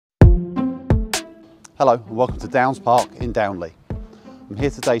Hello and welcome to Downs Park in Downley. I'm here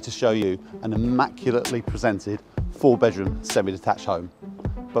today to show you an immaculately presented 4-bedroom semi-detached home.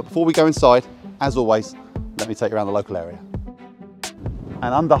 But before we go inside, as always, let me take you around the local area. And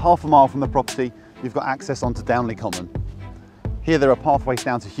under half a mile from the property, you've got access onto Downley Common. Here there are pathways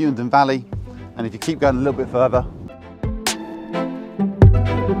down to Hewenden Valley, and if you keep going a little bit further,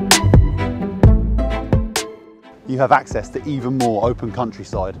 you have access to even more open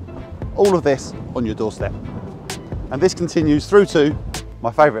countryside. All of this on your doorstep. And this continues through to my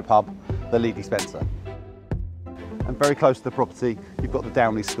favourite pub, the Lady Spencer. And very close to the property, you've got the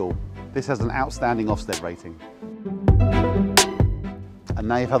Downley School. This has an outstanding Ofsted rating. And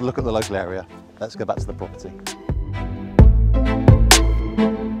now you've had a look at the local area, let's go back to the property.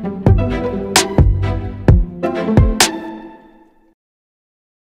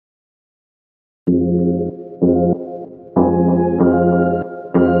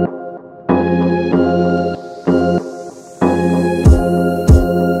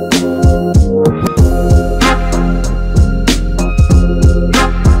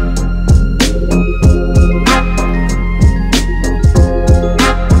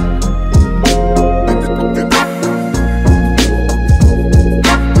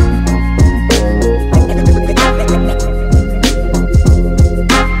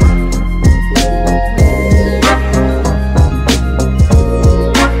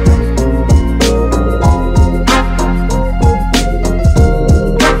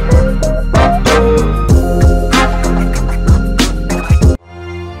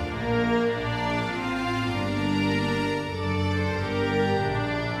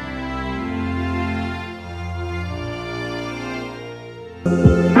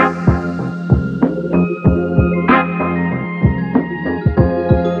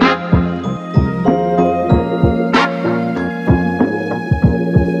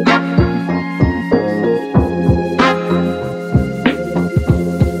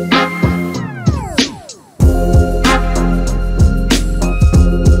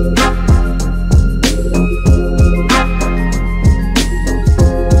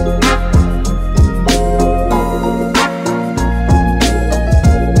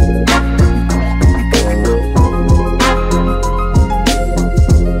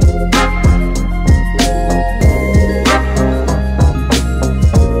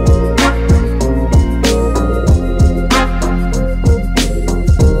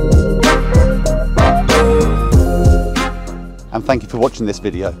 And thank you for watching this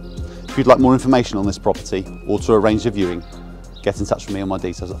video. If you'd like more information on this property or to arrange a viewing, get in touch with me on my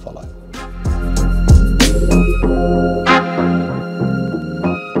details that follow.